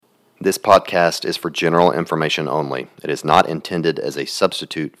This podcast is for general information only. It is not intended as a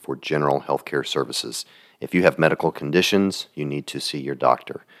substitute for general healthcare services. If you have medical conditions, you need to see your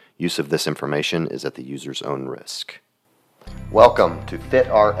doctor. Use of this information is at the user's own risk. Welcome to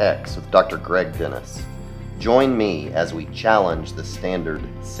FitRx with Dr. Greg Dennis. Join me as we challenge the standard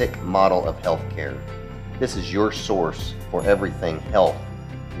sick model of healthcare. This is your source for everything health,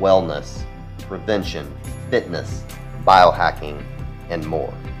 wellness, prevention, fitness, biohacking, and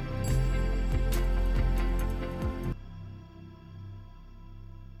more.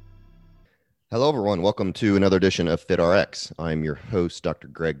 Hello, everyone. Welcome to another edition of FitRx. I'm your host, Dr.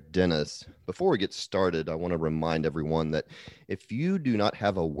 Greg Dennis. Before we get started, I want to remind everyone that if you do not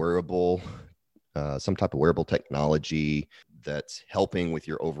have a wearable, some type of wearable technology that's helping with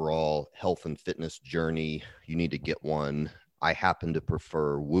your overall health and fitness journey, you need to get one. I happen to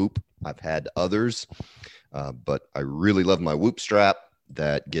prefer Whoop. I've had others, but I really love my Whoop strap.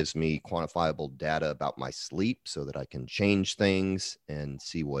 That gives me quantifiable data about my sleep so that I can change things and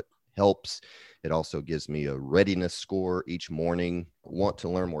see what helps. It also gives me a readiness score each morning. Want to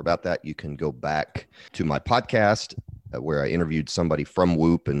learn more about that? You can go back to my podcast where I interviewed somebody from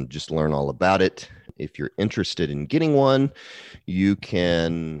Whoop and just learn all about it. If you're interested in getting one, you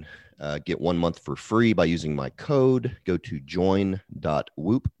can get 1 month for free by using my code. Go to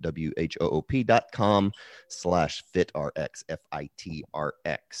join.whoop.com/fitrx,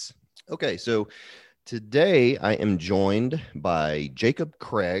 FITRX. Okay, so today I am joined by Jacob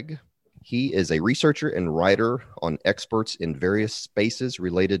Craig. He is a researcher and writer on experts in various spaces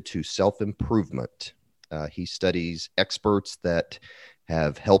related to self-improvement. He studies experts that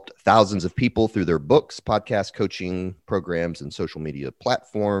have helped thousands of people through their books, podcast coaching programs, and social media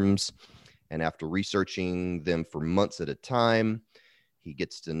platforms. And after researching them for months at a time, he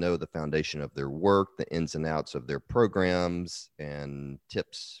gets to know the foundation of their work, the ins and outs of their programs, and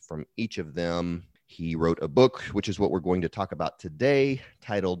tips from each of them. He wrote a book, which is what we're going to talk about today,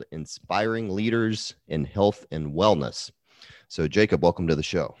 titled Inspiring Leaders in Health and Wellness. So, Jacob, welcome to the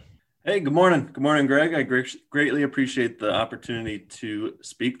show. Hey, good morning. Good morning, Greg. I greatly appreciate the opportunity to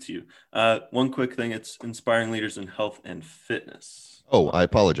speak to you. One quick thing, it's Inspiring Leaders in Health and Fitness. Oh, I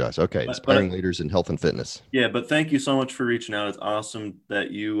apologize. Okay, Inspiring Leaders in Health and Fitness. Yeah, but thank you so much for reaching out. It's awesome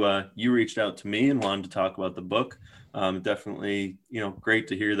that you reached out to me and wanted to talk about the book. Definitely, great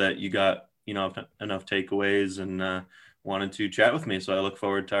to hear that you got enough takeaways and wanted to chat with me. So I look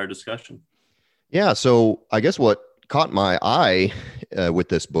forward to our discussion. Yeah. So I guess what caught my eye with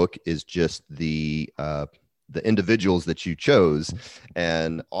this book is just the individuals that you chose,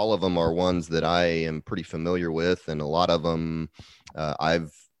 and all of them are ones that I am pretty familiar with, and a lot of them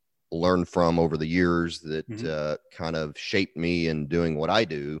I've learned from over the years that kind of shaped me in doing what I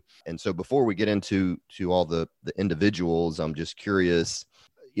do. And so before we get into all the individuals, I'm just curious,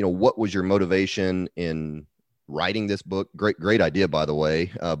 what was your motivation in writing this book? Great idea, by the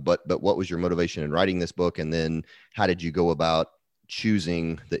way. But what was your motivation in writing this book? And then how did you go about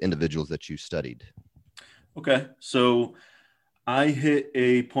choosing the individuals that you studied? Okay. So I hit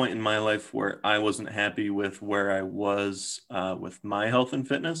a point in my life where I wasn't happy with where I was with my health and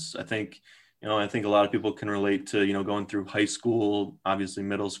fitness. I think a lot of people can relate to, going through high school, obviously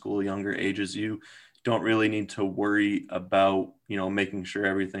middle school, younger ages. You don't really need to worry about, making sure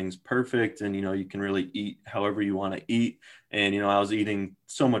everything's perfect and, you can really eat however you want to eat. And, I was eating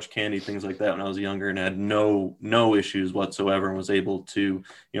so much candy, things like that when I was younger, and had no issues whatsoever, and was able to,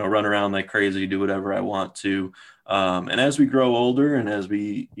 run around like crazy, do whatever I want to. And as we grow older and as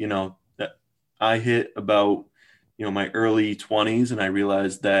we, I hit about, my early 20s, and I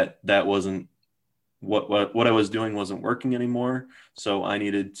realized that wasn't what I was doing wasn't working anymore. So I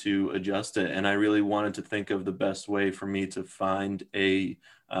needed to adjust it. And I really wanted to think of the best way for me to find a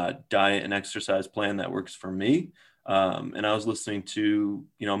diet and exercise plan that works for me. And I was listening to,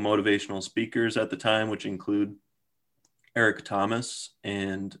 motivational speakers at the time, which include Eric Thomas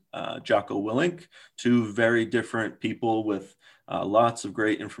and Jocko Willink, two very different people with lots of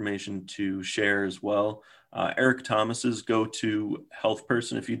great information to share as well. Eric Thomas's go-to health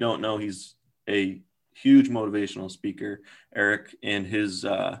person, if you don't know, he's a huge motivational speaker. Eric, and his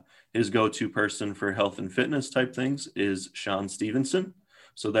go-to person for health and fitness type things is Sean Stevenson.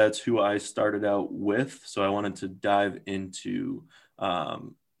 So that's who I started out with. So I wanted to dive into,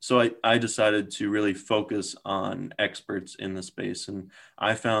 so I decided to really focus on experts in the space. And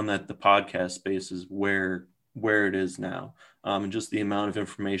I found that the podcast space is where it is now. And just the amount of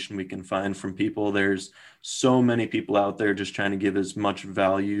information we can find from people. There's so many people out there just trying to give as much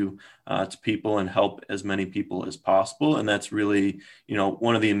value to people and help as many people as possible. And that's really,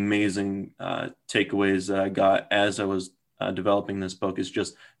 one of the amazing takeaways that I got as I was developing this book is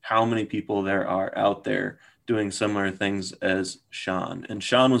just how many people there are out there doing similar things as Sean. And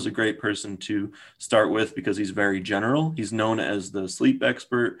Sean was a great person to start with because he's very general. He's known as the sleep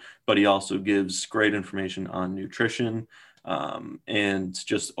expert, but he also gives great information on nutrition and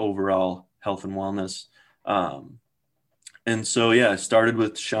just overall health and wellness. And so, yeah, I started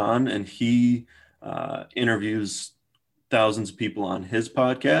with Sean, and he interviews thousands of people on his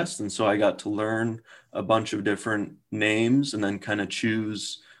podcast. And so I got to learn a bunch of different names and then kind of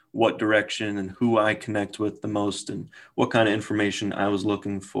choose what direction and who I connect with the most and what kind of information I was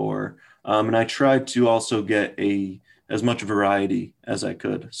looking for. And I tried to also get as much variety as I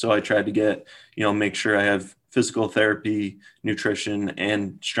could. So I tried to get, make sure I have physical therapy, nutrition,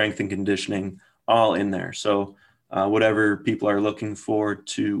 and strength and conditioning all in there. So whatever people are looking for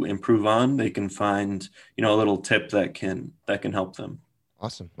to improve on, they can find, a little tip that can help them.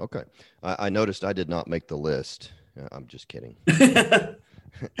 Awesome. Okay. I noticed I did not make the list. I'm just kidding.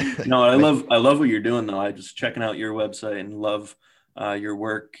 No, I love what you're doing though. I just checking out your website and love your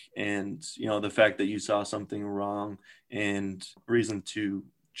work, and the fact that you saw something wrong and reason to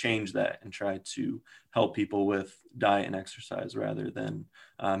change that and try to help people with diet and exercise rather than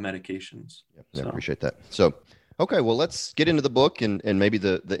medications. Yep, I appreciate that. So, okay, well, let's get into the book and maybe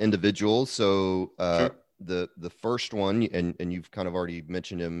the individual. So Sure. The first one, and you've kind of already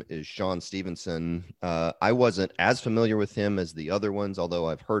mentioned him, is Shawn Stevenson. I wasn't as familiar with him as the other ones, although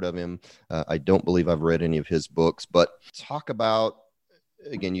I've heard of him. I don't believe I've read any of his books, but talk about,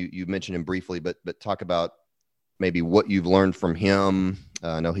 again, you mentioned him briefly, but talk about maybe what you've learned from him.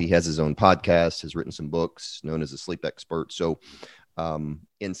 I know he has his own podcast, has written some books, known as a sleep expert. So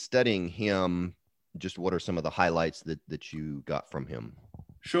in studying him, just what are some of the highlights that you got from him?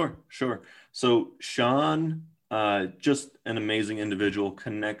 Sure. So Sean, just an amazing individual,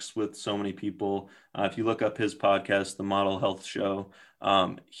 connects with so many people. If you look up his podcast, The Model Health Show,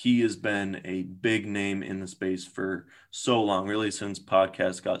 he has been a big name in the space for so long, really since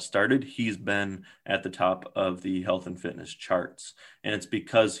podcasts got started. He's been at the top of the health and fitness charts. And it's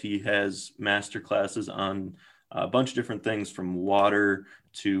because he has master classes on a bunch of different things, from water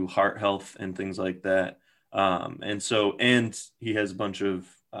to heart health and things like that. And he has a bunch of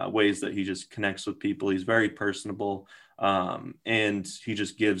ways that he just connects with people. He's very personable, and he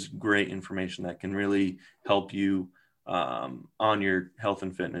just gives great information that can really help you on your health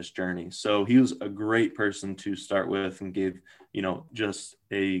and fitness journey. So he was a great person to start with and gave, just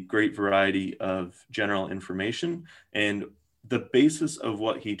a great variety of general information. And the basis of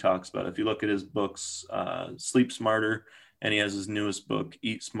what he talks about, if you look at his books, Sleep Smarter, and he has his newest book,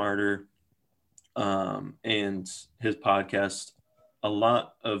 Eat Smarter, and his podcast, a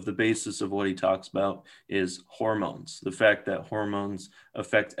lot of the basis of what he talks about is hormones. The fact that hormones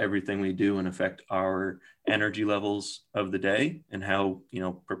affect everything we do and affect our energy levels of the day and how,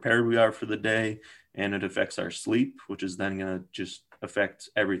 prepared we are for the day. And it affects our sleep, which is then going to just affect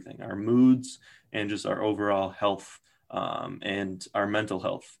everything, our moods and just our overall health, and our mental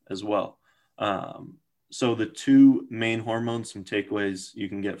health as well. So the two main hormones, some takeaways you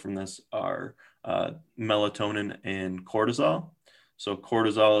can get from this are melatonin and cortisol. So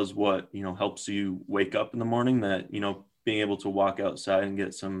cortisol is what, helps you wake up in the morning. That, being able to walk outside and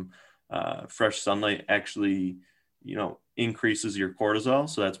get some fresh sunlight actually, increases your cortisol.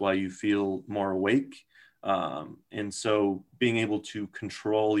 So that's why you feel more awake. And so being able to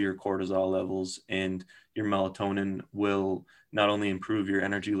control your cortisol levels and your melatonin will not only improve your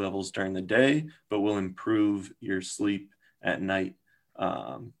energy levels during the day, but will improve your sleep at night.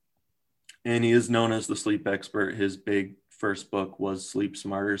 And he is known as the sleep expert. His big first book was Sleep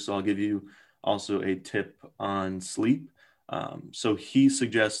Smarter. So I'll give you also a tip on sleep. So he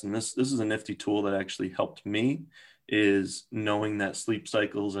suggests, and this is a nifty tool that actually helped me, is knowing that sleep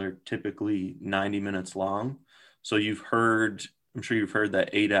cycles are typically 90 minutes long. So I'm sure you've heard that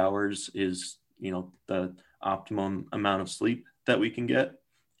 8 hours is, the optimum amount of sleep that we can get.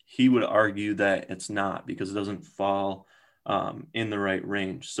 He would argue that it's not, because it doesn't fall in the right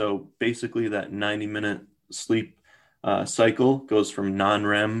range. So basically that 90-minute sleep cycle goes from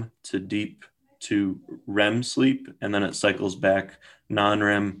non-REM to deep to REM sleep, and then it cycles back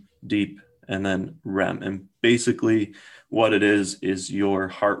non-REM, deep, and then REM. And basically what it is your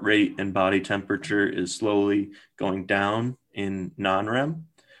heart rate and body temperature is slowly going down in non-REM.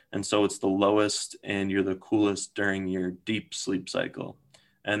 And so it's the lowest and you're the coolest during your deep sleep cycle.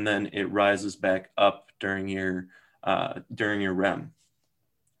 And then it rises back up during your REM.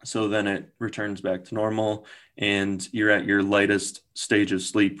 So then it returns back to normal and you're at your lightest stage of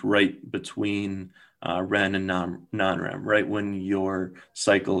sleep right between REM and non-REM, right when your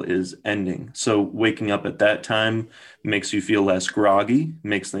cycle is ending. So waking up at that time makes you feel less groggy,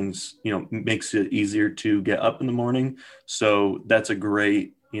 makes things, makes it easier to get up in the morning. So that's a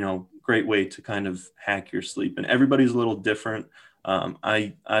great way to kind of hack your sleep. And everybody's a little different.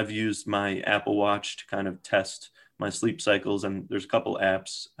 I've used my Apple Watch to kind of test my sleep cycles, and there's a couple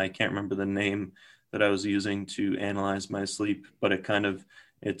apps. I can't remember the name that I was using to analyze my sleep, but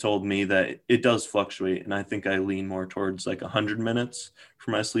it told me that it does fluctuate. And I think I lean more towards like 100 minutes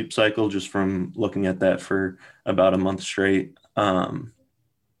for my sleep cycle, just from looking at that for about a month straight. And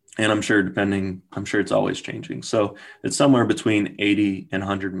I'm sure it's always changing. So it's somewhere between 80 and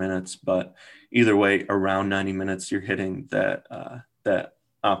 100 minutes, but either way, around 90 minutes, you're hitting that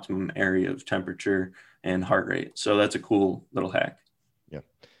optimum area of temperature and heart rate. So that's a cool little hack. Yeah.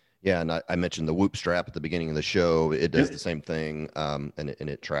 Yeah, and I mentioned the Whoop strap at the beginning of the show. It does the same thing, and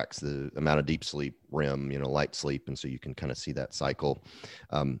it tracks the amount of deep sleep, REM, light sleep, and so you can kind of see that cycle.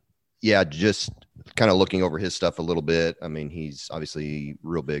 Yeah, just kind of looking over his stuff a little bit. I mean, he's obviously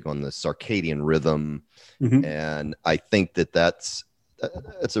real big on the circadian rhythm, and I think that's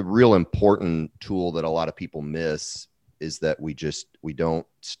a real important tool that a lot of people miss. Is that we don't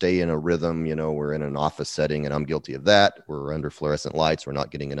stay in a rhythm. We're in an office setting, and I'm guilty of that. We're under fluorescent lights. We're not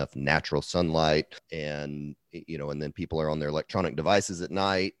getting enough natural sunlight. And, and then people are on their electronic devices at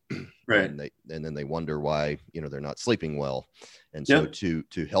night. Right. And then they wonder why, they're not sleeping well. And so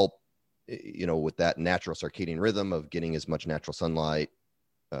to help, with that natural circadian rhythm of getting as much natural sunlight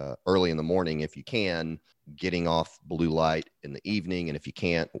early in the morning, if you can, getting off blue light in the evening. And if you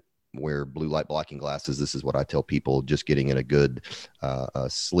can't, wear blue light blocking glasses. This is what I tell people. Just getting in a good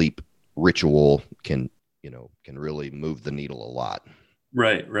sleep ritual can really move the needle a lot.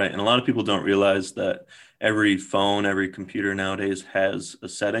 Right. And a lot of people don't realize that every phone, every computer nowadays has a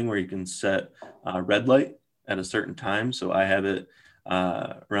setting where you can set red light at a certain time. So I have it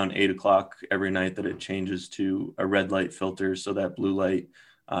around 8:00 every night that it changes to a red light filter, so that blue light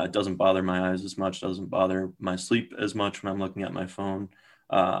doesn't bother my eyes as much, doesn't bother my sleep as much when I'm looking at my phone.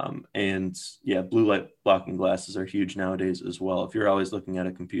 And yeah, blue light blocking glasses are huge nowadays as well. If you're always looking at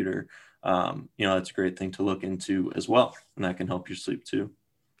a computer, that's a great thing to look into as well. And that can help your sleep too.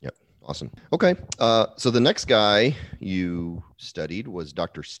 Yep. Awesome. Okay. So the next guy you studied was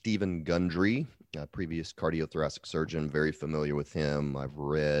Dr. Stephen Gundry, a previous cardiothoracic surgeon. Very familiar with him. I've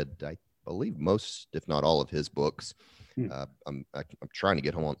read, I believe, most, if not all of his books. I'm trying to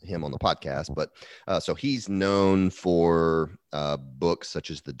get him on the podcast, but so he's known for books such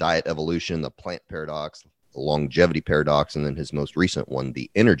as The Diet Evolution, The Plant Paradox, The Longevity Paradox, and then his most recent one,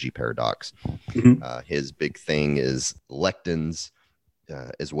 The Energy Paradox. His big thing is lectins,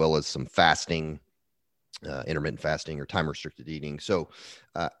 as well as some fasting, intermittent fasting or time restricted eating. So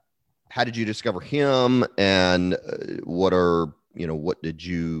how did you discover him, and what did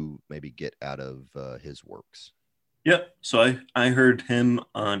you maybe get out of his works? Yep. So I heard him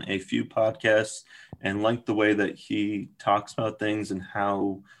on a few podcasts and liked the way that he talks about things, and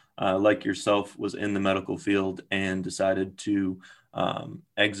how, like yourself, was in the medical field and decided to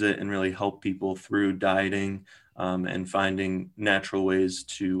exit and really help people through dieting and finding natural ways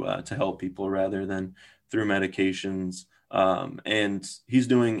to help people rather than through medications. And he's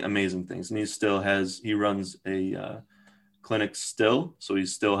doing amazing things, and he runs a clinic still, so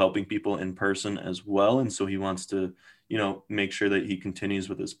he's still helping people in person as well. And so he wants to make sure that he continues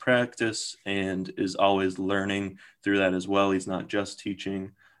with his practice and is always learning through that as well. He's not just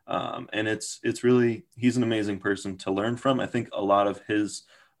teaching, and it's really, he's an amazing person to learn from. I think a lot of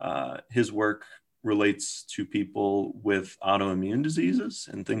his work relates to people with autoimmune diseases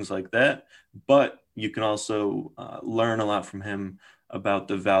and things like that, but you can also learn a lot from him about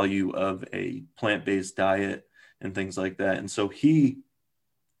the value of a plant-based diet and things like that. And so he,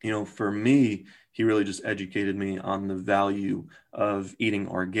 for me, he really just educated me on the value of eating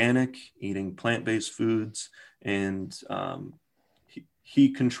organic, eating plant-based foods. And he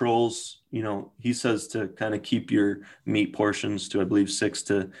controls, he says to kind of keep your meat portions to, I believe, 6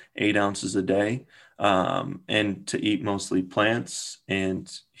 to 8 ounces a day, and to eat mostly plants.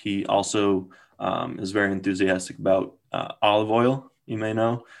 And he also is very enthusiastic about olive oil, you may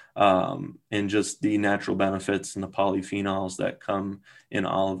know, and just the natural benefits and the polyphenols that come in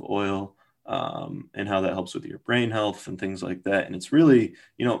olive oil, and how that helps with your brain health and things like that. And it's really,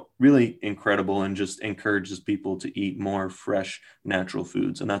 really incredible, and just encourages people to eat more fresh, natural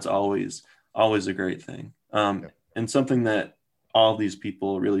foods. And that's always a great thing. And something that all these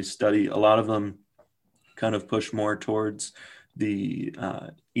people really study. A lot of them kind of push more towards the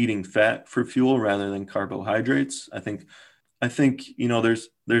eating fat for fuel rather than carbohydrates. I think there's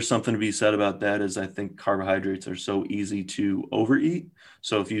there's something to be said about that, is I think carbohydrates are so easy to overeat.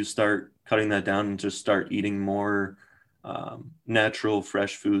 So if you start cutting that down and just start eating more natural,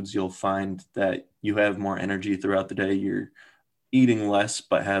 fresh foods, you'll find that you have more energy throughout the day. You're eating less,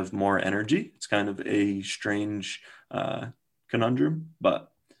 but have more energy. It's kind of a strange conundrum,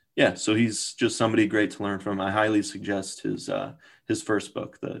 but yeah, so he's just somebody great to learn from. I highly suggest his first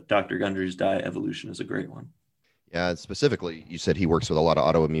book, the Dr. Gundry's Diet Evolution, is a great one. Yeah, specifically, you said he works with a lot of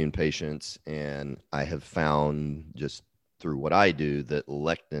autoimmune patients, and I have found just through what I do that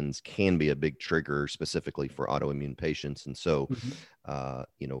lectins can be a big trigger specifically for autoimmune patients. And so,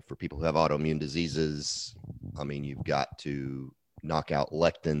 for people who have autoimmune diseases, I mean, you've got to knock out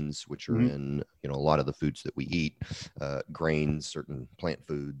lectins, which are in, a lot of the foods that we eat, grains, certain plant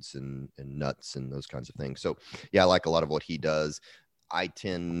foods and nuts and those kinds of things. So yeah, I like a lot of what he does. I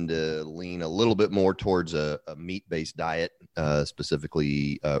tend to lean a little bit more towards a meat-based diet,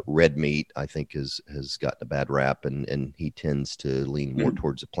 specifically red meat, I think has gotten a bad rap, and he tends to lean more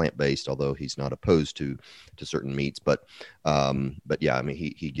towards a plant-based, although he's not opposed to certain meats. But yeah, I mean,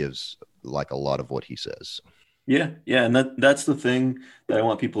 he gives like a lot of what he says. Yeah. And that's the thing that I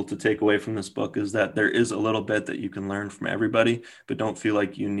want people to take away from this book, is that there is a little bit that you can learn from everybody, but don't feel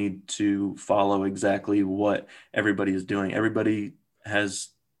like you need to follow exactly what everybody is doing. Everybody has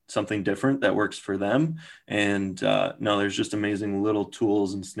something different that works for them. And no, there's just amazing little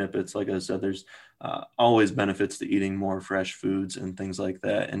tools and snippets. Like I said, there's always benefits to eating more fresh foods and things like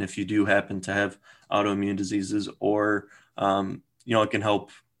that. And if you do happen to have autoimmune diseases, or, it can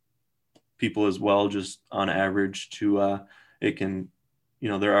help people as well, just on average it can,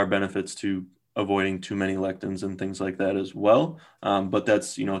 there are benefits to avoiding too many lectins and things like that as well. But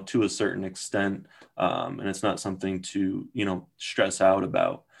that's, to a certain extent, and it's not something to, stress out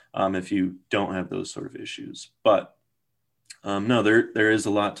about if you don't have those sort of issues. But no, there is a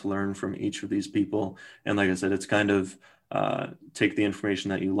lot to learn from each of these people. And like I said, it's kind of take the information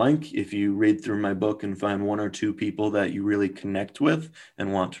that you like. If you read through my book and find one or two people that you really connect with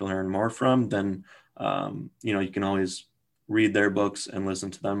and want to learn more from, then, you can always read their books and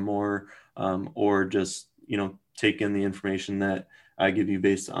listen to them more, or just, take in the information that I give you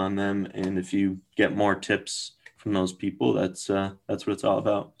based on them. And if you get more tips from those people, that's what it's all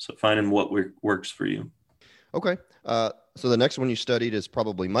about. So finding what works for you. Okay. So the next one you studied is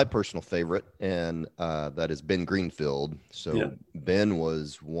probably my personal favorite, and that is Ben Greenfield. So yeah. Ben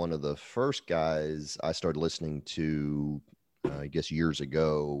was one of the first guys I started listening to, I guess years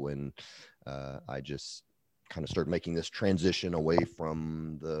ago, when I just kind of started making this transition away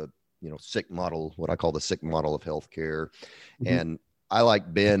from the sick model, what I call the sick model of healthcare. And I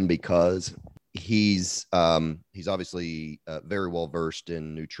like Ben because he's obviously very well versed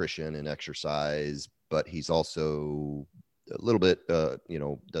in nutrition and exercise, but he's also a little bit,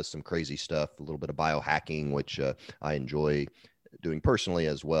 does some crazy stuff, a little bit of biohacking, which I enjoy doing personally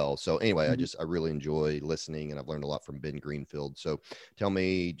as well. So anyway, I really enjoy listening, and I've learned a lot from Ben Greenfield. So tell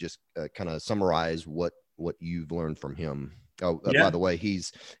me, just kind of summarize what you've learned from him. Oh, by the way,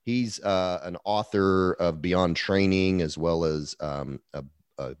 he's an author of Beyond Training, as well as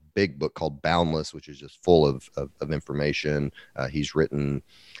a big book called Boundless, which is just full of information. He's written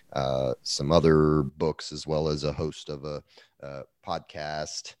some other books, as well as a host of a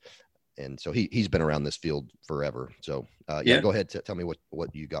podcast. And so he's been around this field forever. So go ahead. Tell me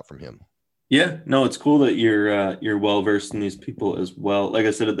what you got from him. Yeah, no, it's cool that you're well-versed in these people as well. Like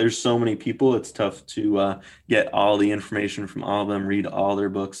I said, there's so many people, it's tough to get all the information from all of them, read all their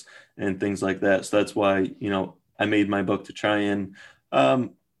books and things like that. So that's why, I made my book to try and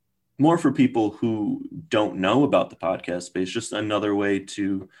more for people who don't know about the podcast space, just another way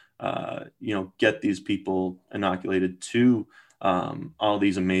to, get these people inoculated to all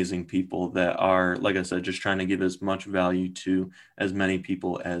these amazing people that are, like I said, just trying to give as much value to as many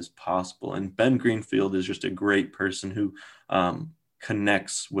people as possible. And Ben Greenfield is just a great person who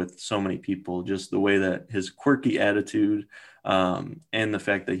connects with so many people, just the way that his quirky attitude and the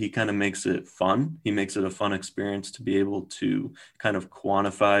fact that he kind of makes it fun. He makes it a fun experience to be able to kind of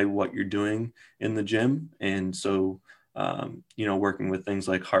quantify what you're doing in the gym. And so, working with things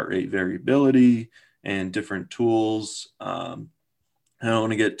like heart rate variability and different tools. I don't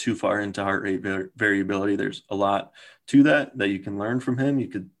want to get too far into heart rate variability. There's a lot to that you can learn from him. You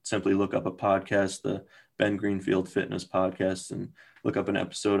could simply look up a podcast, the Ben Greenfield Fitness Podcast, and look up an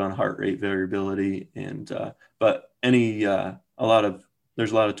episode on heart rate variability. And but there's a lot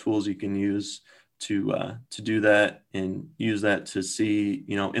of tools you can use to do that, and use that to see,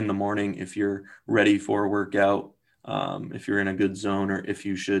 in the morning if you're ready for a workout, if you're in a good zone, or if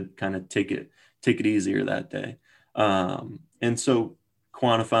you should kind of take it easier that day. And so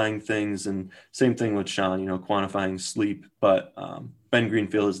quantifying things, and same thing with Sean, quantifying sleep. But Ben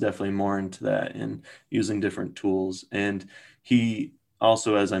Greenfield is definitely more into that and using different tools. And he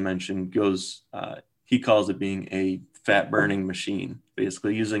also, as I mentioned, he calls it being a fat burning machine,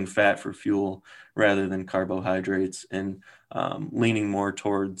 basically using fat for fuel rather than carbohydrates, and leaning more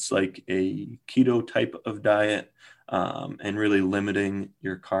towards like a keto type of diet, and really limiting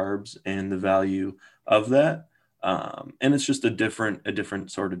your carbs and the value of that. And it's just a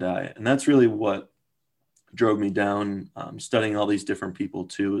different sort of diet. And that's really what drove me down, studying all these different people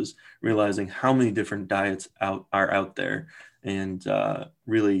too, is realizing how many different diets are out there, and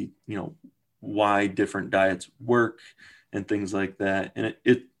really, why different diets work and things like that. And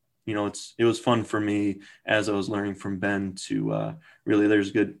it was fun for me as I was learning from Ben to really, there's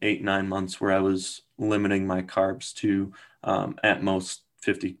a good 8-9 months where I was limiting my carbs to at most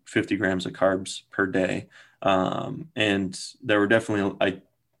 50 grams of carbs per day. And there were definitely, I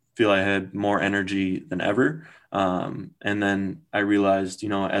feel I had more energy than ever. And then I realized,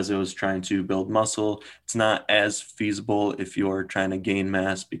 as I was trying to build muscle, it's not as feasible if you're trying to gain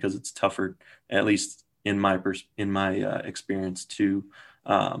mass, because it's tougher, at least in my experience, to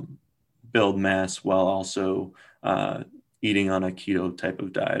build mass while also eating on a keto type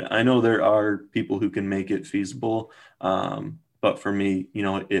of diet. I know there are people who can make it feasible, but for me,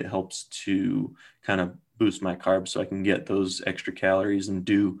 it helps to kind of boost my carbs so I can get those extra calories and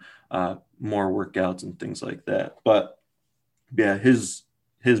do more workouts and things like that. But yeah, his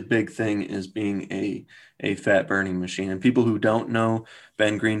big thing is being a fat burning machine. And people who don't know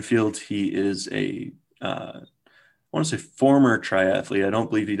Ben Greenfield, he is I want to say former triathlete. I don't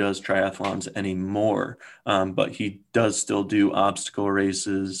believe he does triathlons anymore, but he does still do obstacle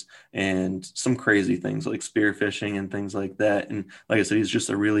races and some crazy things like spearfishing and things like that. And like I said, he's just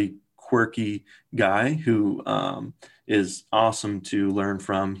a really quirky guy who is awesome to learn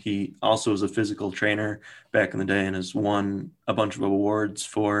from. He also was a physical trainer back in the day and has won a bunch of awards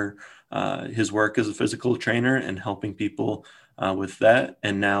for his work as a physical trainer and helping people with that.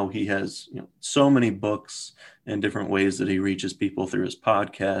 And now he has so many books and different ways that he reaches people through his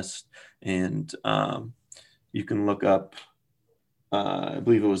podcast. And you can look up, I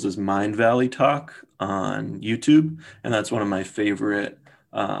believe it was his Mind Valley talk on YouTube. And that's one of my favorite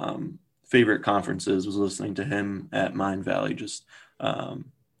conferences, was listening to him at Mind Valley. Just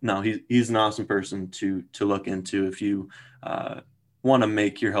no, he's an awesome person to look into if you want to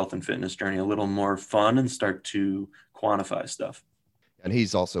make your health and fitness journey a little more fun and start to quantify stuff. And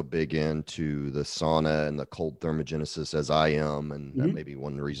he's also big into the sauna and the cold thermogenesis, as I am. And maybe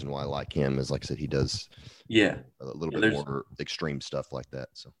one reason why I like him is, like I said, he does a little bit more extreme stuff like that.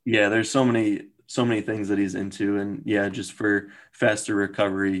 So yeah, there's so many things that he's into. And yeah, just for faster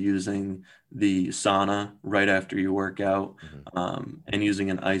recovery, using the sauna right after you work out, and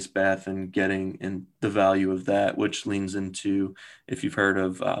using an ice bath and getting in the value of that, which leans into, if you've heard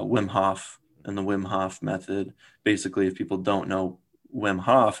of Wim Hof and the Wim Hof method. Basically, if people don't know Wim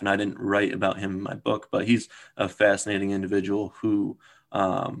Hof, and I didn't write about him in my book, but he's a fascinating individual who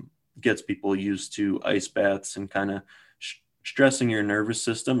gets people used to ice baths and kind of stressing your nervous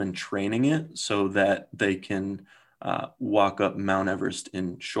system and training it so that they can walk up Mount Everest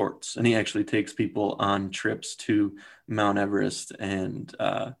in shorts. And he actually takes people on trips to Mount Everest and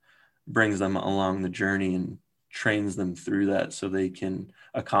brings them along the journey and trains them through that so they can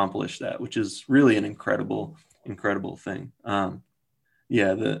accomplish that, which is really an incredible thing.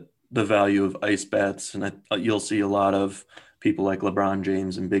 Yeah, the value of ice baths, and you'll see a lot of people like LeBron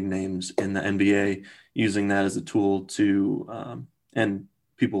James and big names in the NBA using that as a tool to, and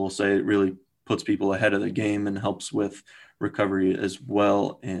people will say it really puts people ahead of the game and helps with recovery as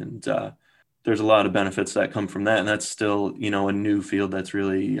well. And there's a lot of benefits that come from that, and that's still a new field that's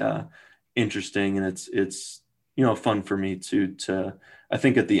really interesting, and it's fun for me to. I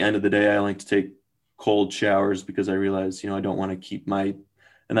think at the end of the day, I like to take cold showers because I realize, I don't want to keep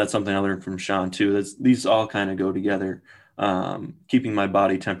and that's something I learned from Sean too. These all kind of go together, keeping my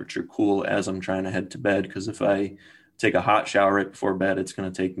body temperature cool as I'm trying to head to bed. Because if I take a hot shower right before bed, it's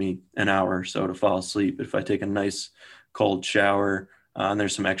going to take me an hour or so to fall asleep. But if I take a nice cold shower, and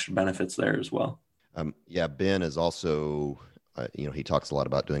there's some extra benefits there as well. Yeah, Ben is also, he talks a lot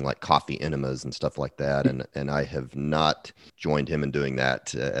about doing like coffee enemas and stuff like that. And I have not joined him in doing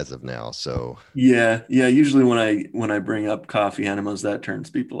that as of now. So yeah. Usually when I bring up coffee enemas, that turns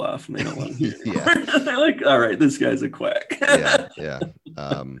people off and they don't want to hear it. They're like, all right, this guy's a quack. yeah.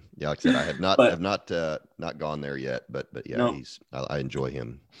 Yeah, like I said, I have not But not gone there yet, but yeah, no, I enjoy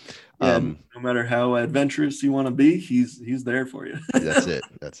him. yeah, Um, no matter how adventurous you want to be, he's there for you. that's it.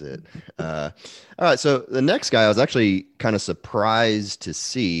 That's it. All right. So the next guy, I was actually kind of surprised to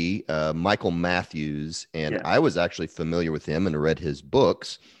see Michael Matthews, and Yeah. I was actually familiar with him and read his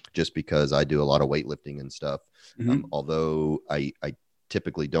books just because I do a lot of weightlifting and stuff. Hmm. Although I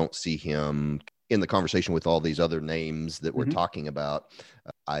typically don't see him in the conversation with all these other names that we're Hmm. talking about.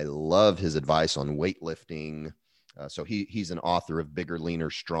 I love his advice on weightlifting. So he's an author of Bigger, Leaner,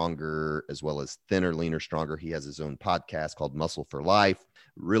 Stronger, as well as Thinner, Leaner, Stronger. He has his own podcast called Muscle for Life.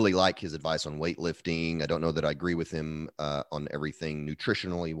 Really like his advice on weightlifting. I don't know that I agree with him on everything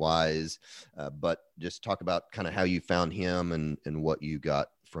nutritionally wise, but just talk about kind of how you found him and what you got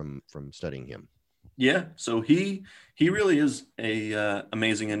from studying him. Yeah, so he really is a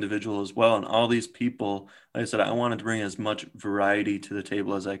amazing individual as well, and all these people, like I said, I wanted to bring as much variety to the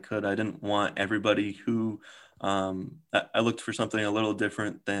table as I could. I didn't want everybody who I looked for something a little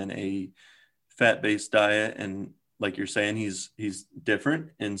different than a fat-based diet, and like you're saying, he's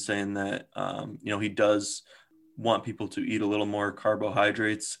different in saying that he does want people to eat a little more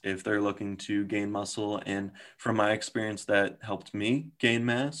carbohydrates if they're looking to gain muscle, and from my experience, that helped me gain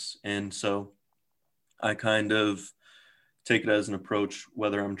mass, and so I kind of take it as an approach,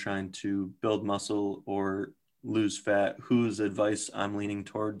 whether I'm trying to build muscle or lose fat, whose advice I'm leaning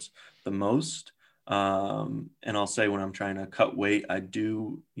towards the most. And I'll say when I'm trying to cut weight, I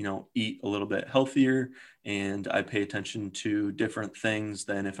do, eat a little bit healthier and I pay attention to different things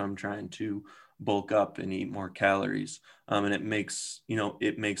than if I'm trying to bulk up and eat more calories. And it makes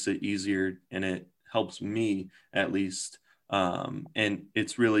it easier and it helps me at least and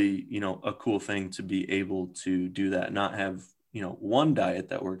it's really, a cool thing to be able to do that, not have, one diet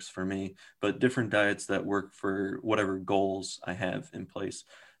that works for me, but different diets that work for whatever goals I have in place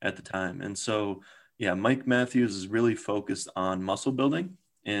at the time. And so, yeah, Mike Matthews is really focused on muscle building,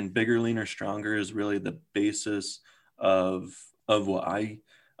 and Bigger, Leaner, Stronger is really the basis of of what I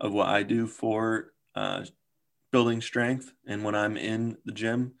of what I do for building strength and when I'm in the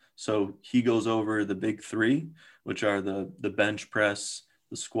gym. So he goes over the big three, which are the bench press,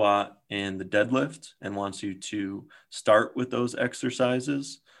 the squat, and the deadlift, and wants you to start with those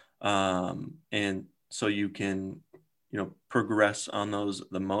exercises. And so you can, progress on those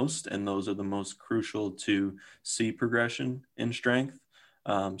the most, and those are the most crucial to see progression in strength.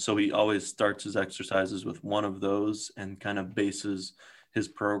 So he always starts his exercises with one of those and kind of bases his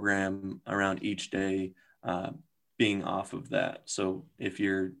program around each day being off of that. So if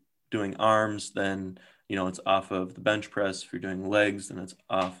you're doing arms, then it's off of the bench press. If you're doing legs, then it's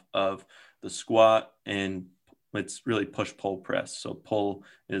off of the squat, and it's really push pull press. So pull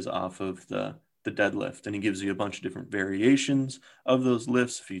is off of the deadlift, and he gives you a bunch of different variations of those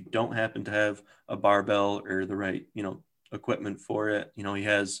lifts. If you don't happen to have a barbell or the right equipment for it, he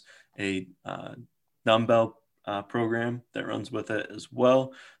has a dumbbell program that runs with it as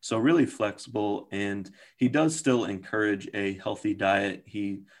well. So really flexible, and he does still encourage a healthy diet.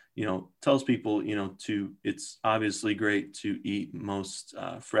 He, tells people, it's obviously great to eat most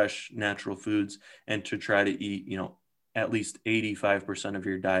fresh natural foods and to try to eat, at least 85% of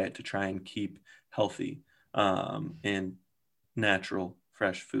your diet to try and keep healthy and natural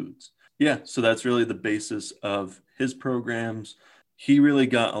fresh foods. Yeah, so that's really the basis of his programs. He really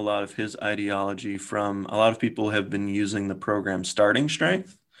got a lot of his ideology from a lot of people have been using the program Starting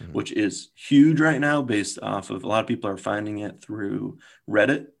Strength, Mhm. which is huge right now based off of a lot of people are finding it through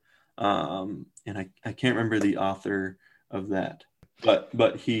Reddit. And I can't remember the author of that,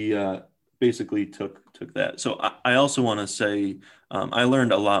 but he basically took that. So I also want to say I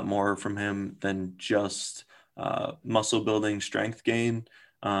learned a lot more from him than just muscle building, strength gain.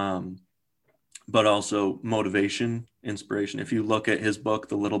 But also motivation, inspiration. If you look at his book,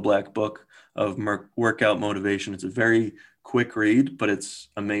 The Little Black Book of Workout Motivation, it's a very quick read, but it's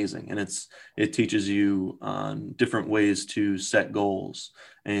amazing. And it teaches you on different ways to set goals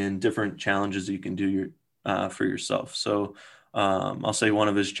and different challenges you can do for yourself. So I'll say one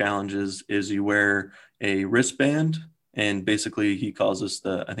of his challenges is you wear a wristband, and basically he calls this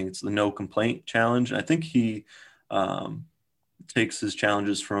I think it's the no complaint challenge. I think he um, takes his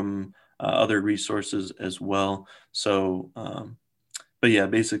challenges from other resources as well. So, but yeah,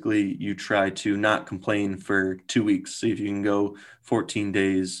 basically you try to not complain for 2 weeks. See if you can go 14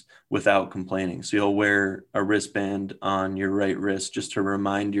 days without complaining. So you'll wear a wristband on your right wrist just to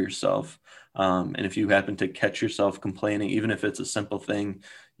remind yourself. And if you happen to catch yourself complaining, even if it's a simple thing,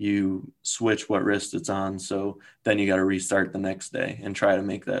 you switch what wrist it's on. So then you got to restart the next day and try to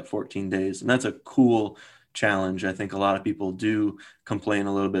make that 14 days. And that's a cool challenge. I think a lot of people do complain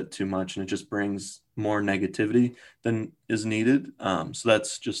a little bit too much, and it just brings more negativity than is needed. So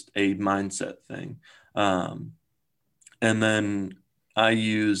that's just a mindset thing. Um, and then I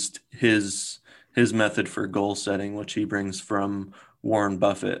used his method for goal setting, which he brings from Warren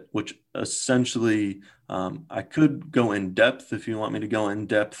Buffett, which essentially I could go in depth if you want me to go in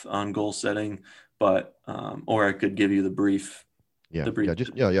depth on goal setting, but or I could give you Yeah. the brief. Yeah.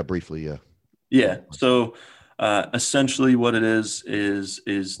 Just, yeah. Yeah. Briefly. Yeah. Yeah. So essentially, what it is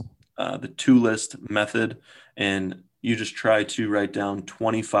the two list method, and you just try to write down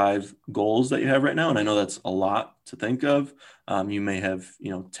 25 goals that you have right now. And I know that's a lot to think of. You may have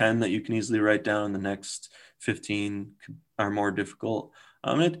 10 that you can easily write down, and the next 15 are more difficult.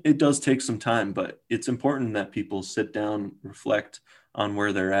 It does take some time, but it's important that people sit down, reflect on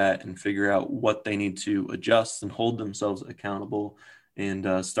where they're at, and figure out what they need to adjust and hold themselves accountable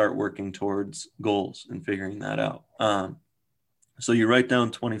and start working towards goals and figuring that out. So you write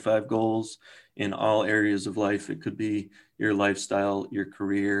down 25 goals in all areas of life. It could be your lifestyle, your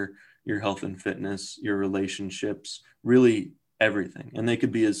career, your health and fitness, your relationships, really everything. And they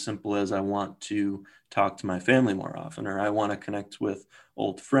could be as simple as I want to talk to my family more often, or I want to connect with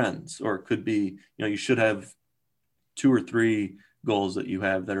old friends, or it could be, you should have 2 or 3 goals that you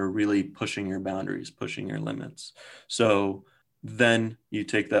have that are really pushing your boundaries, pushing your limits. So then you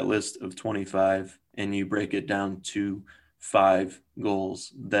take that list of 25 and you break it down to 5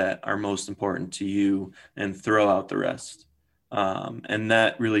 goals that are most important to you and throw out the rest. And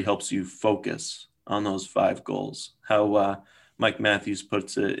that really helps you focus on those 5 goals. How Mike Matthews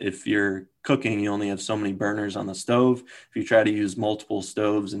puts it, if you're cooking, you only have so many burners on the stove. If you try to use multiple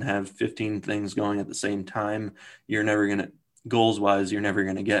stoves and have 15 things going at the same time, you're never going to, goals wise, you're never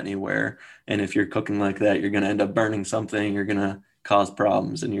going to get anywhere. And if you're cooking like that, you're going to end up burning something, you're going to cause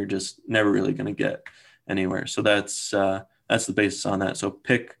problems, and you're just never really going to get anywhere. So that's the basis on that. So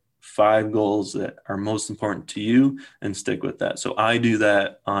pick 5 goals that are most important to you and stick with that. So I do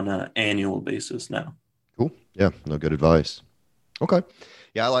that on an annual basis now. Cool. Yeah. No, good advice. Okay.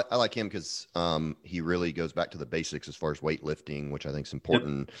 Yeah, I like him because he really goes back to the basics as far as weightlifting, which I think is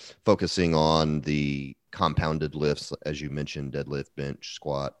important. Yep. Focusing on the compounded lifts, as you mentioned, deadlift, bench,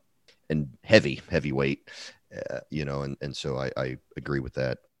 squat, and heavy weight. And so I agree with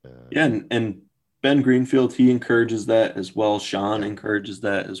that. Yeah, and Ben Greenfield, he encourages that as well. Sean encourages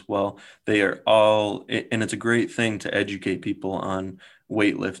that as well. They are all, and it's a great thing to educate people on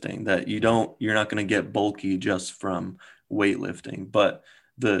weightlifting, that you're not going to get bulky just from weightlifting, but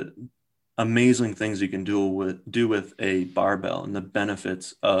the amazing things you can do with a barbell and the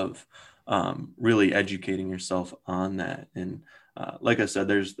benefits of really educating yourself on that. And like I said,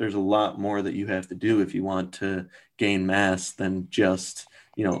 there's a lot more that you have to do if you want to gain mass than just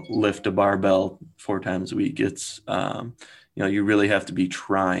lift a barbell 4 times a week. It's you really have to be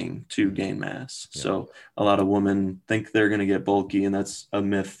trying to gain mass. Yeah. So a lot of women think they're going to get bulky, and that's a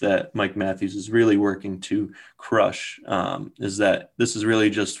myth that Mike Matthews is really working to crush, is that this is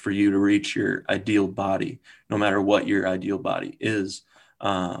really just for you to reach your ideal body, no matter what your ideal body is.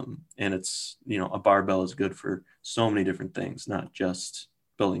 And it's, a barbell is good for so many different things, not just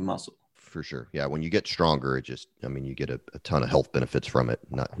building muscle. For sure. Yeah. When you get stronger, you get a ton of health benefits from it,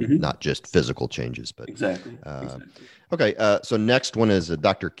 not just physical changes, but exactly. Okay. So next one is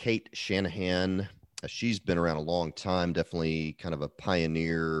Dr. Cate Shanahan. She's been around a long time, definitely kind of a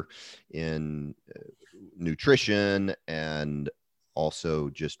pioneer in nutrition, and also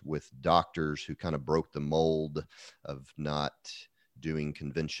just with doctors who kind of broke the mold of not doing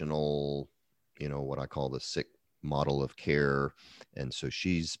conventional, what I call the sick model of care. And so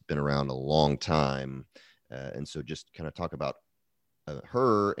she's been around a long time. And so just kind of talk about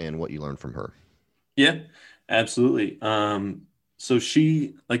her and what you learned from her. Yeah, absolutely. So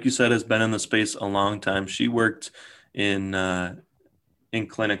she, like you said, has been in the space a long time. She worked in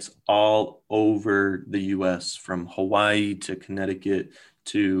clinics all over the U.S., from Hawaii to Connecticut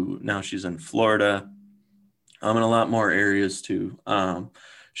to now she's in Florida, and a lot more areas too.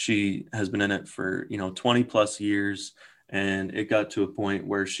 She has been in it for 20 plus years, and it got to a point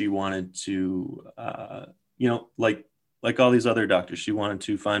where she wanted to like all these other doctors, she wanted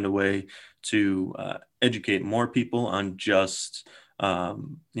to find a way to educate more people on just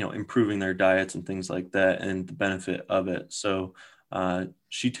improving their diets and things like that, and the benefit of it. So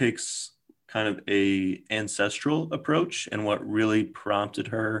she takes kind of a ancestral approach, and what really prompted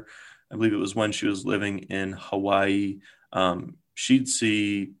her, I believe it was when she was living in Hawaii, she'd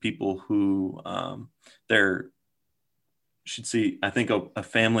see people who she'd see, I think a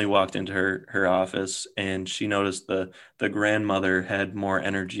family walked into her office, and she noticed the grandmother had more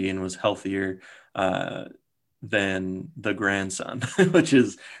energy and was healthier than the grandson, which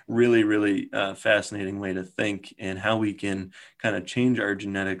is really, really fascinating way to think, and how we can kind of change our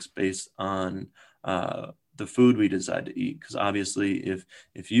genetics based on the food we decide to eat. Because obviously,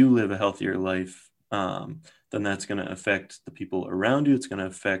 if you live a healthier life, then that's going to affect the people around you. It's going to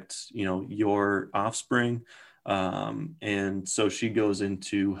affect, your offspring. And so she goes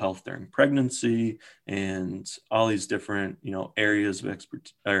into health during pregnancy and all these different, areas of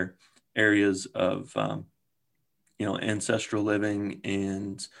expert or areas of, ancestral living.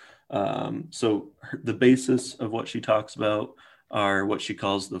 And the basis of what she talks about are what she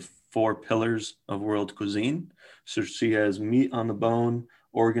calls the four pillars of world cuisine. So she has meat on the bone,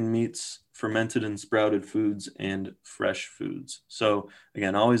 organ meats, fermented and sprouted foods, and fresh foods. So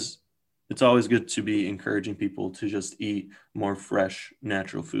again, it's always good to be encouraging people to just eat more fresh,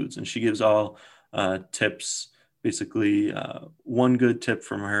 natural foods. And she gives all tips. Basically, one good tip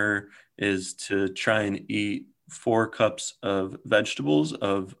from her is to try and eat 4 cups of vegetables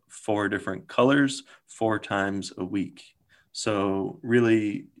of 4 different colors 4 times a week. So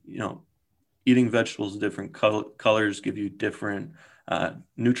really, eating vegetables of different colors give you different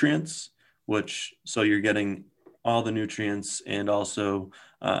nutrients, so you're getting all the nutrients, and also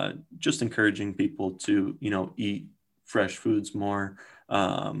just encouraging people to, eat fresh foods more.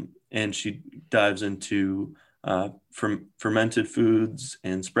 And she dives into fermented foods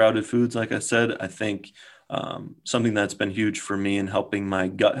and sprouted foods. Like I said, I think something that's been huge for me in helping my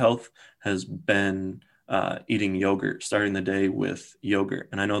gut health has been eating yogurt, starting the day with yogurt.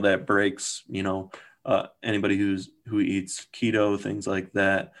 And I know that breaks, anybody who eats keto, things like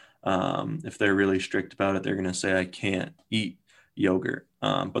that. If they're really strict about it, they're going to say, I can't eat yogurt.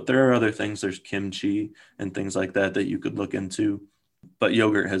 But there are other things. There's kimchi and things like that you could look into. But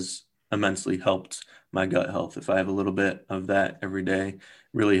yogurt has immensely helped my gut health. If I have a little bit of that every day,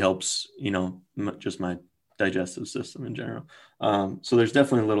 really helps, just my digestive system in general. So there's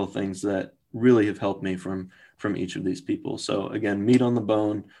definitely little things that really have helped me from each of these people. So again, meat on the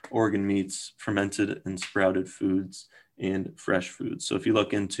bone, organ meats, fermented and sprouted foods, and fresh foods. So if you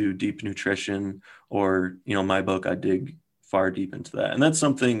look into deep nutrition, or, my book, I dig far deep into that. And that's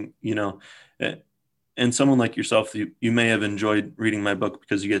something, and someone like yourself, you may have enjoyed reading my book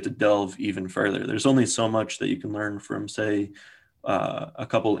because you get to delve even further. There's only so much that you can learn from, say, a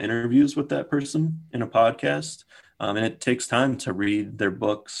couple interviews with that person in a podcast. And it takes time to read their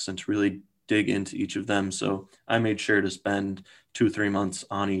books and to really dig into each of them. So I made sure to spend 2-3 months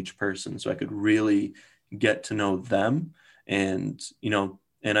on each person so I could really get to know them. And,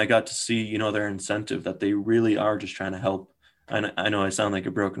 and I got to see, their incentive, that they really are just trying to help. I know I sound like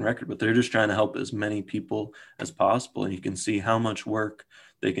a broken record, but they're just trying to help as many people as possible. And you can see how much work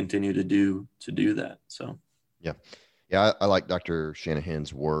they continue to do that. So, yeah. Yeah, I like Dr.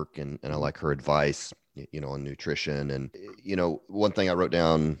 Shanahan's work, and I like her advice, on nutrition. And, one thing I wrote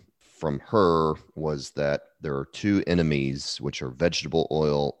down from her was that there are 2 enemies, which are vegetable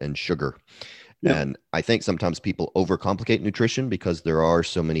oil and sugar. Yeah. And I think sometimes people overcomplicate nutrition because there are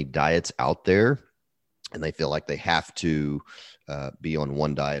so many diets out there, and they feel like they have to be on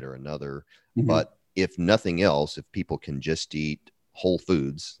one diet or another. Mm-hmm. But if nothing else, if people can just eat whole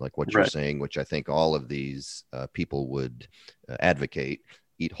foods, like what you're saying, which I think all of these people would advocate,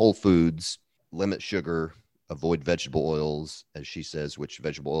 eat whole foods, limit sugar, avoid vegetable oils, as she says, which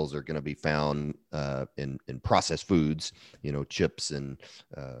vegetable oils are going to be found in processed foods, chips and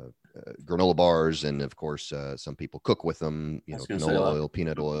granola bars. And of course, some people cook with them, canola oil,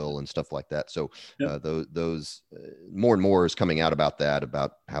 peanut oil, and stuff like that. So those more and more is coming out about that,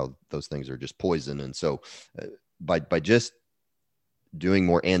 about how those things are just poison. And so by just doing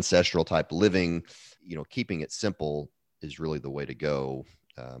more ancestral type living, keeping it simple is really the way to go,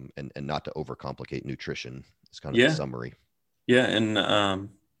 and not to overcomplicate nutrition. It's kind of a summary. Yeah. And,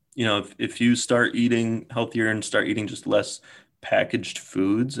 if you start eating healthier and start eating just less packaged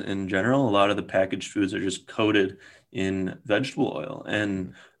foods in general, a lot of the packaged foods are just coated in vegetable oil.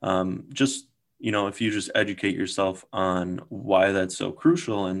 And just, if you just educate yourself on why that's so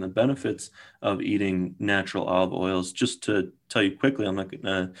crucial and the benefits of eating natural olive oils, just to tell you quickly, I'm not going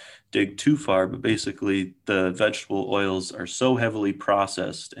to dig too far, but basically the vegetable oils are so heavily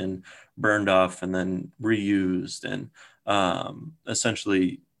processed and burned off and then reused. And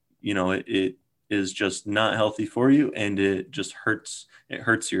essentially, it is just not healthy for you, and it just hurts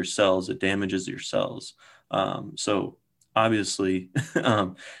your cells. It damages your cells. So obviously,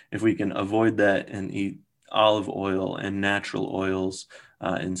 if we can avoid that and eat olive oil and natural oils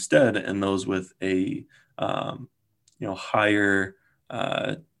instead, and those with a higher,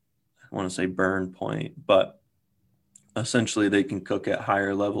 I want to say burn point, but essentially they can cook at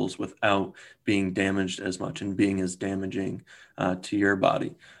higher levels without being damaged as much and being as damaging to your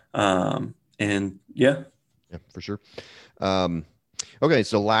body. And yeah. Yeah, for sure. Um, okay,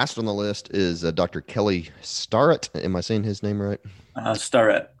 so last on the list is Dr. Kelly Starrett. Am I saying his name right?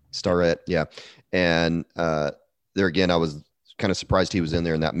 Starrett. Starrett, yeah. And there again, I was kind of surprised he was in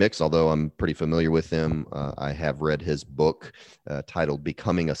there in that mix, although I'm pretty familiar with him. I have read his book titled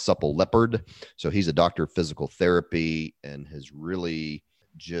Becoming a Supple Leopard. So he's a doctor of physical therapy and has really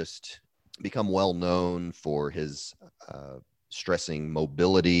just become well known for his stressing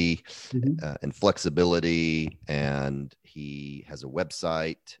mobility and flexibility. And he has a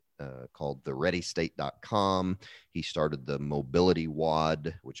website called thereadystate.com. He started the mobility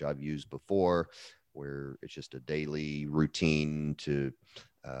WOD, which I've used before, where it's just a daily routine to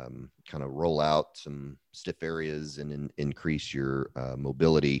kind of roll out some stiff areas and increase your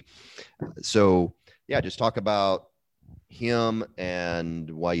mobility. So yeah, just talk about him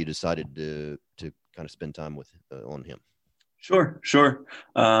and why you decided to kind of spend time with on him. Sure.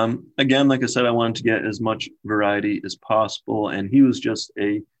 Again, like I said, I wanted to get as much variety as possible, and he was just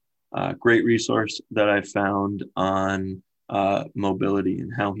a great resource that I found on mobility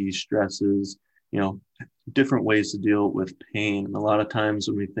and how he stresses, different ways to deal with pain. And a lot of times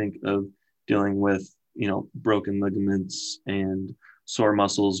when we think of dealing with, broken ligaments and sore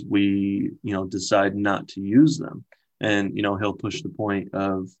muscles, we, decide not to use them. And, he'll push the point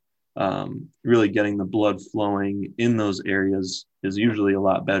of really getting the blood flowing in those areas is usually a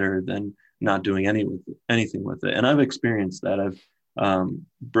lot better than not doing anything with it. And I've experienced that. I've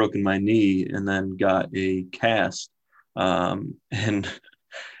broken my knee and then got a cast.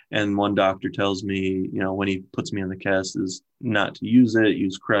 And one doctor tells me, when he puts me on the cast is not to use it,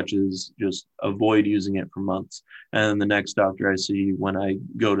 use crutches, just avoid using it for months. And the next doctor I see, when I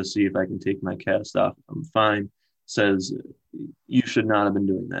go to see if I can take my cast off, I'm fine, says, you should not have been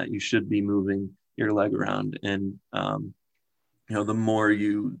doing that. You should be moving your leg around. And, the more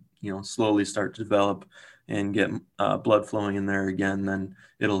you, slowly start to develop and get blood flowing in there again, then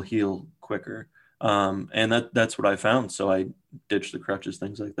it'll heal quicker. And that's what I found. So I ditched the crutches,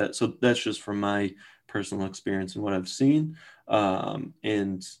 things like that. So that's just from my personal experience and what I've seen.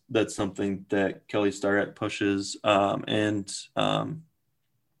 And that's something that Kelly Starrett pushes.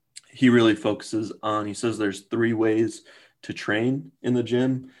 He really focuses on, he says there's 3 ways to train in the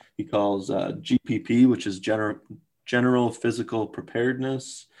gym. He calls GPP, which is general physical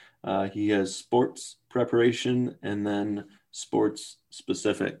preparedness. He has sports preparation and then sports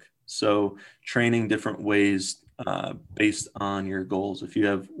specific. So training different ways based on your goals. If you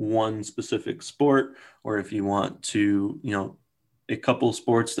have one specific sport, or if you want to, a couple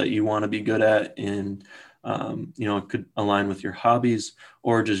sports that you want to be good at and, it could align with your hobbies,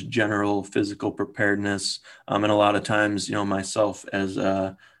 or just general physical preparedness. And a lot of times, myself as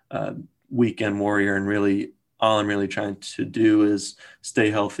a weekend warrior, and really all I'm really trying to do is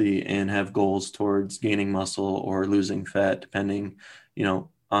stay healthy and have goals towards gaining muscle or losing fat, depending,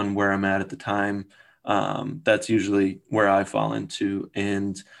 on where I'm at the time. That's usually where I fall into.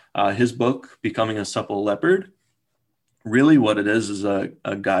 And his book, Becoming a Supple Leopard, really what it is a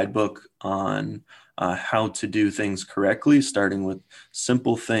guidebook on how to do things correctly, starting with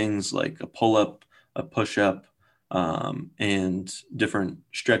simple things like a pull-up, a push-up, and different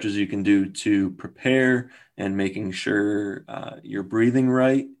stretches you can do to prepare, and making sure you're breathing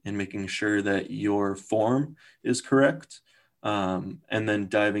right and making sure that your form is correct. And then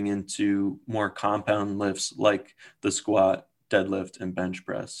diving into more compound lifts like the squat, deadlift, and bench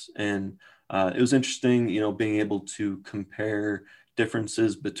press. And it was interesting, being able to compare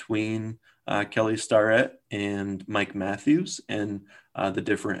differences between Kelly Starrett and Mike Matthews, and the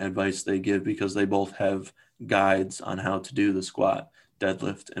different advice they give, because they both have guides on how to do the squat,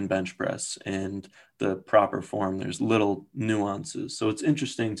 deadlift, and bench press and the proper form. There's little nuances. So it's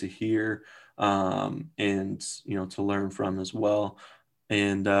interesting to hear and, to learn from as well.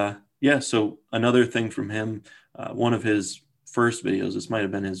 And so another thing from him, one of his first videos, this might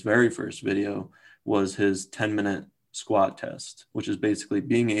have been his very first video, was his 10-minute squat test, which is basically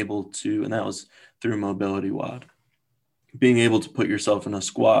being able to, and that was through Mobility WOD, being able to put yourself in a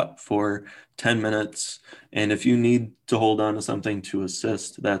squat for 10 minutes. And if you need to hold on to something to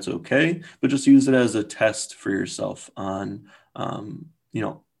assist, that's okay, but just use it as a test for yourself on,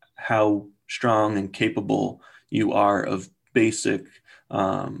 how strong and capable you are of basic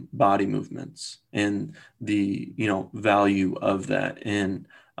body movements, and the, value of that. And,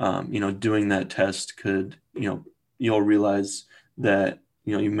 doing that test could, you'll realize that,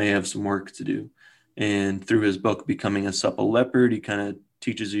 you may have some work to do. And through his book, Becoming a Supple Leopard, he kind of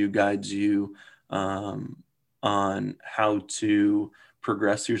teaches you, guides you, on how to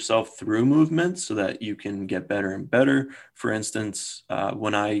progress yourself through movements so that you can get better and better. For instance,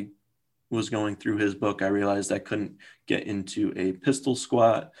 when I was going through his book, I realized I couldn't get into a pistol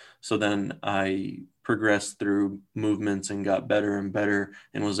squat. So then I progressed through movements and got better and better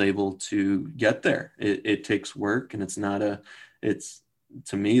and was able to get there. It takes work, and it's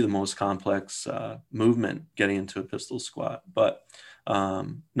to me the most complex movement, getting into a pistol squat. But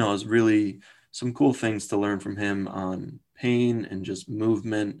no, it's really some cool things to learn from him on pain and just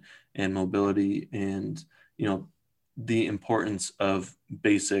movement and mobility, and the importance of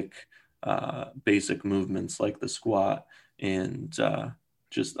basic movements like the squat, and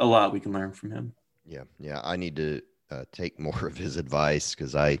just a lot we can learn from him. Yeah. I need to take more of his advice,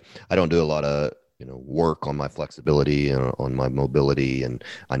 because I don't do a lot of work on my flexibility and on my mobility, and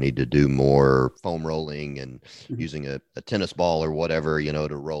I need to do more foam rolling and using a tennis ball or whatever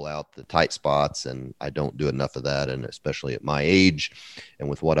to roll out the tight spots, and I don't do enough of that. And especially at my age and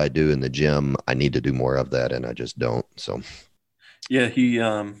with what I do in the gym, I need to do more of that, and I just don't. So yeah, he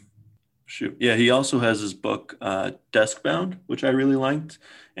also has his book Desk Bound, which I really liked,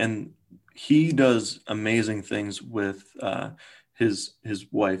 and he does amazing things with his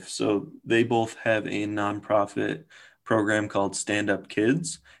wife. So they both have a nonprofit program called Stand Up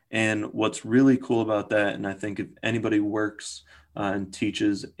Kids. And what's really cool about that, and I think if anybody works and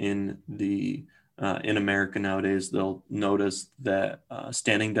teaches in America nowadays, they'll notice that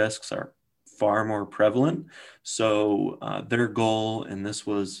standing desks are far more prevalent. So their goal, and this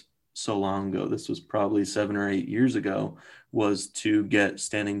was so long ago, this was probably 7 or 8 years ago, was to get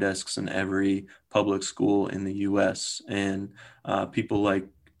standing desks in every public school in the US. And people like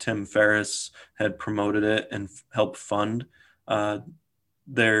Tim Ferriss had promoted it and helped fund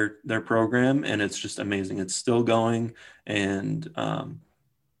their program. And it's just amazing. It's still going. And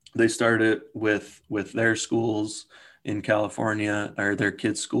they started with their schools in California, or their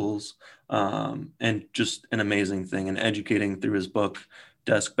kids' schools, and just an amazing thing. And educating through his book,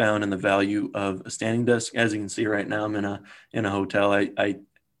 Desk Bound, and the value of a standing desk. As you can see right now, I'm in a hotel. I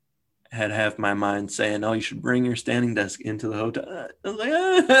had half my mind saying, "Oh, you should bring your standing desk into the hotel." I was like,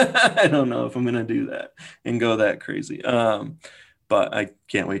 I don't know if I'm going to do that and go that crazy. But I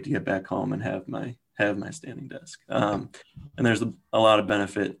can't wait to get back home and have my standing desk. And there's a lot of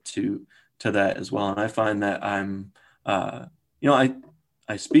benefit to that as well. And I find that I'm, I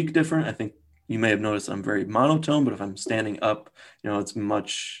speak different. I think you may have noticed I'm very monotone, but if I'm standing up, I'm,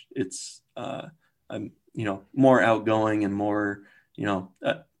 more outgoing and more,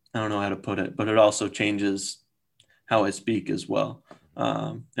 I don't know how to put it, but it also changes how I speak as well.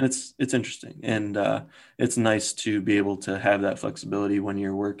 And it's interesting, and it's nice to be able to have that flexibility when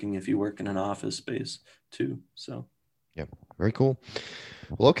you're working, if you work in an office space too. So, yeah, very cool.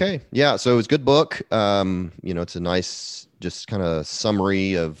 Well, okay. Yeah. So it's a good book. It's a nice, just kind of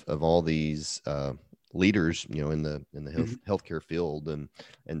summary of all these leaders, in the healthcare field.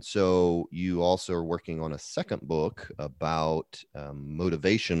 And so you also are working on a second book about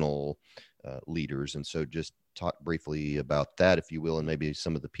motivational leaders. And so just talk briefly about that, if you will, and maybe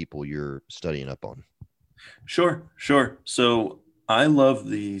some of the people you're studying up on. Sure. So I love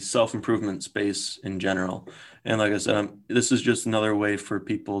the self-improvement space in general. And like I said, this is just another way for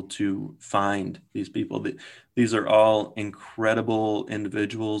people to find these people. These are all incredible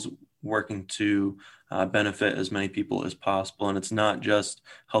individuals working to benefit as many people as possible. And it's not just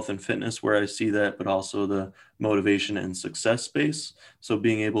health and fitness where I see that, but also the motivation and success space. So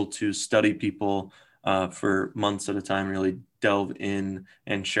being able to study people for months at a time, really delve in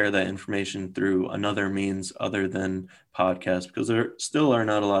and share that information through another means other than podcasts, because there still are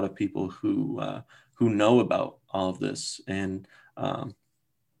not a lot of people who know about all of this, and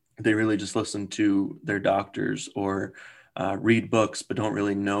they really just listen to their doctors or read books, but don't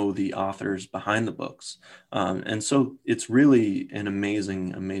really know the authors behind the books. And so it's really an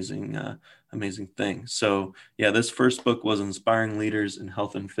amazing thing. So yeah, this first book was Inspiring Leaders in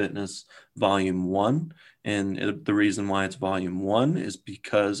Health and Fitness, Volume 1. And the reason why it's Volume 1 is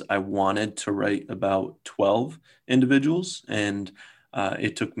because I wanted to write about 12 individuals. And I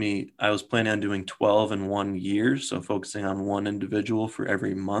was planning on doing 12 in 1 year. So focusing on one individual for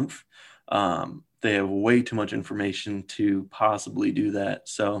every month. They have way too much information to possibly do that.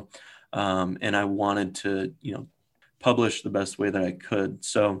 So, and I wanted to, publish the best way that I could.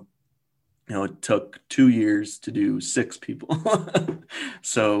 So, it took 2 years to do 6 people.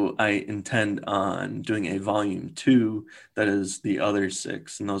 So I intend on doing a volume 2 that is the other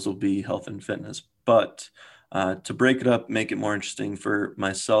 6, and those will be health and fitness. But to break it up, make it more interesting for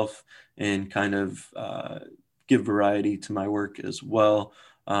myself, and kind of give variety to my work as well,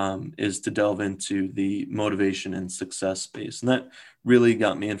 is to delve into the motivation and success space. And that really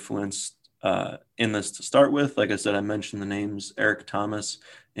got me influenced in this to start with. Like I said, I mentioned the names Eric Thomas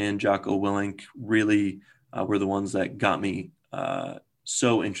and Jocko Willink really were the ones that got me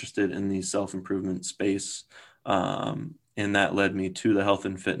so interested in the self-improvement space. And that led me to the health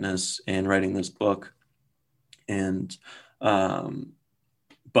and fitness and writing this book. And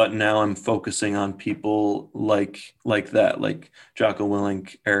but now I'm focusing on people like that, like Jocko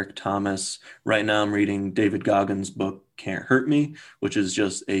Willink, Eric Thomas. Right now I'm reading David Goggins' book, Can't Hurt Me, which is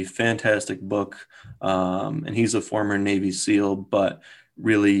just a fantastic book. And he's a former Navy SEAL, but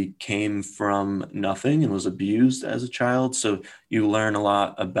really came from nothing and was abused as a child. So you learn a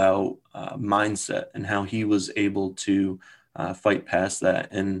lot about mindset and how he was able to fight past that,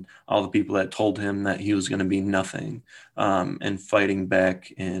 and all the people that told him that he was going to be nothing, and fighting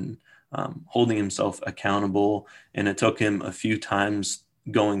back and holding himself accountable. And it took him a few times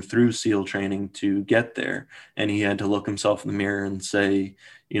going through SEAL training to get there. And he had to look himself in the mirror and say,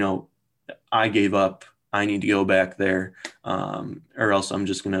 I gave up. I need to go back there, or else I'm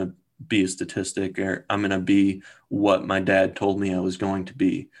just going to be a statistic, or I'm going to be what my dad told me I was going to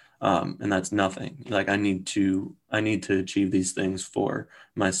be. And that's nothing. Like I need to achieve these things for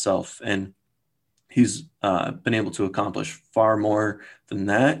myself. And he's been able to accomplish far more than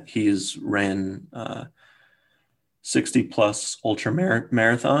that. He's ran 60 plus ultra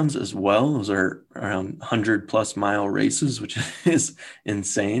marathons as well. Those are around 100 plus mile races, which is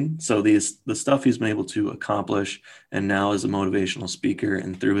insane. So the stuff he's been able to accomplish, and now as a motivational speaker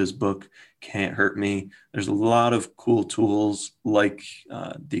and through his book, Can't Hurt Me, there's a lot of cool tools like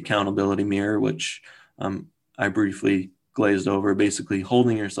the accountability mirror, which I briefly glazed over. Basically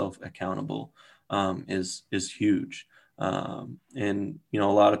holding yourself accountable is huge. And, a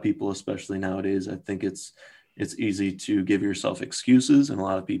lot of people, especially nowadays, I think it's easy to give yourself excuses, and a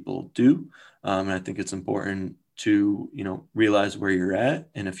lot of people do. And I think it's important to, realize where you're at.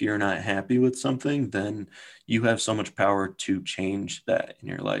 And if you're not happy with something, then you have so much power to change that in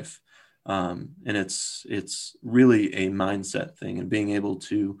your life. And it's really a mindset thing, and being able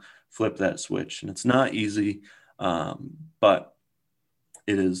to flip that switch. And it's not easy, but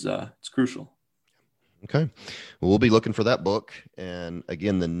it is, it's crucial. Okay. Well, we'll be looking for that book. And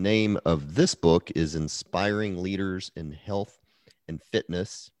again, the name of this book is Inspiring Leaders in Health and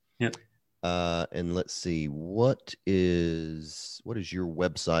Fitness. Yep. And let's see, what is your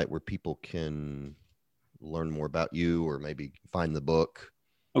website where people can learn more about you or maybe find the book?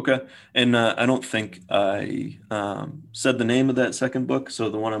 Okay. And I don't think I said the name of that second book. So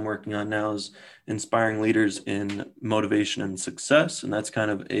the one I'm working on now is Inspiring Leaders in Motivation and Success. And that's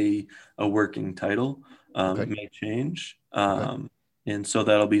kind of a working title. Okay. It may change. Okay. And so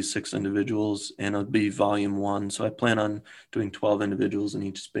that'll be 6 individuals, and it'll be volume 1. So I plan on doing 12 individuals in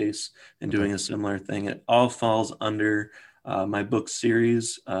each space and doing a similar thing. It all falls under my book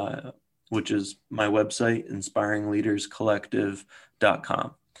series, which is my website,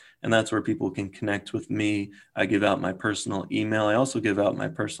 inspiringleaderscollective.com. And that's where people can connect with me. I give out my personal email. I also give out my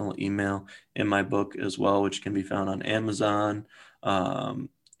personal email in my book as well, which can be found on Amazon.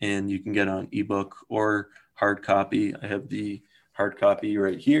 And you can get it on ebook or hard copy. I have the hard copy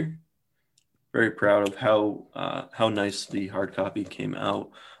right here. Very proud of how nice the hard copy came out.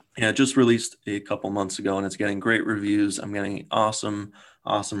 Yeah, it just released a couple months ago, and it's getting great reviews. I'm getting awesome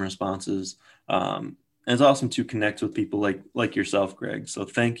responses. And it's awesome to connect with people like yourself, Greg. So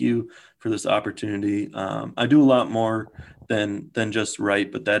thank you for this opportunity. I do a lot more than just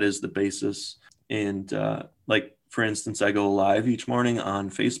write, but that is the basis. And for instance, I go live each morning on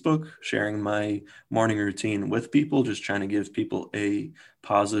Facebook, sharing my morning routine with people, just trying to give people a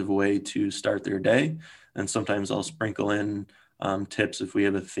positive way to start their day. And sometimes I'll sprinkle in tips if we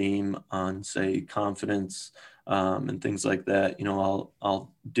have a theme on, say, confidence and things like that.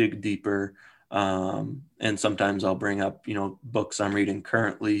 I'll dig deeper. And sometimes I'll bring up, books I'm reading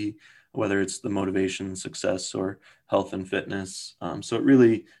currently, whether it's the motivation, success, or health and fitness. So it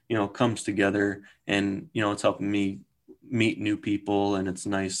really, comes together, and, it's helping me meet new people, and it's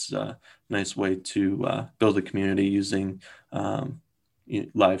nice way to build a community using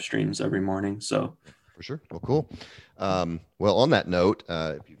live streams every morning. So for sure. Well, cool. Well, on that note,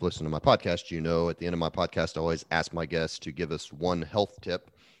 if you've listened to my podcast, at the end of my podcast, I always ask my guests to give us one health tip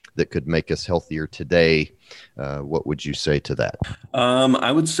that could make us healthier today. What would you say to that?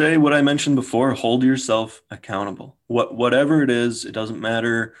 I would say what I mentioned before: hold yourself accountable. Whatever it is, it doesn't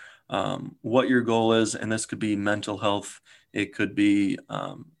matter what your goal is, and this could be mental health, it could be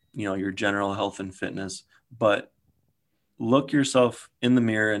your general health and fitness. But look yourself in the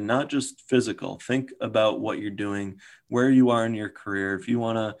mirror, and not just physical. Think about what you're doing, where you are in your career. If you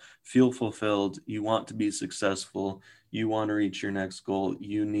want to feel fulfilled, you want to be successful, you want to reach your next goal,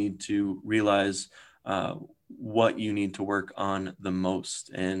 you need to realize what you need to work on the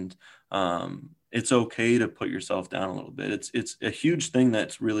most. And it's okay to put yourself down a little bit. It's a huge thing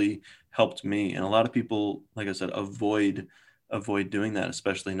that's really helped me. And a lot of people, like I said, avoid doing that,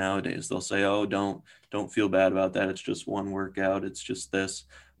 especially nowadays. They'll say, oh, don't feel bad about that, it's just one workout, it's just this.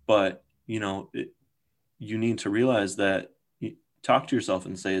 But you need to realize that, talk to yourself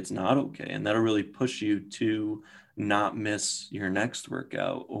and say it's not okay, and that'll really push you to not miss your next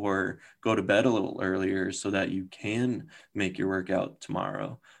workout, or go to bed a little earlier so that you can make your workout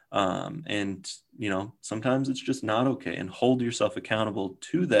tomorrow. And sometimes it's just not okay, and hold yourself accountable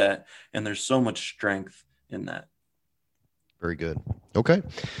to that. And there's so much strength in that. Very good. Okay.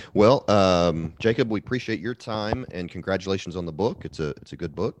 Well, Jacob, we appreciate your time, and congratulations on the book. It's a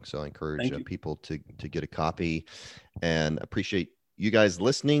good book. So I encourage people to get a copy, and appreciate you guys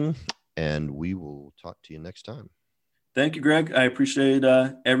listening, and we will talk to you next time. Thank you, Greg. I appreciate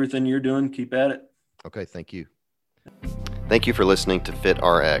everything you're doing. Keep at it. Okay. Thank you. Thank you for listening to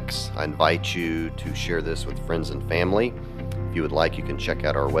FitRx. I invite you to share this with friends and family. If you would like, you can check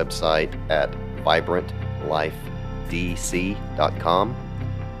out our website at vibrantlifedc.com,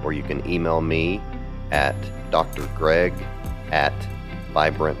 or you can email me at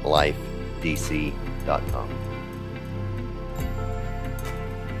drgreg@vibrantlifedc.com.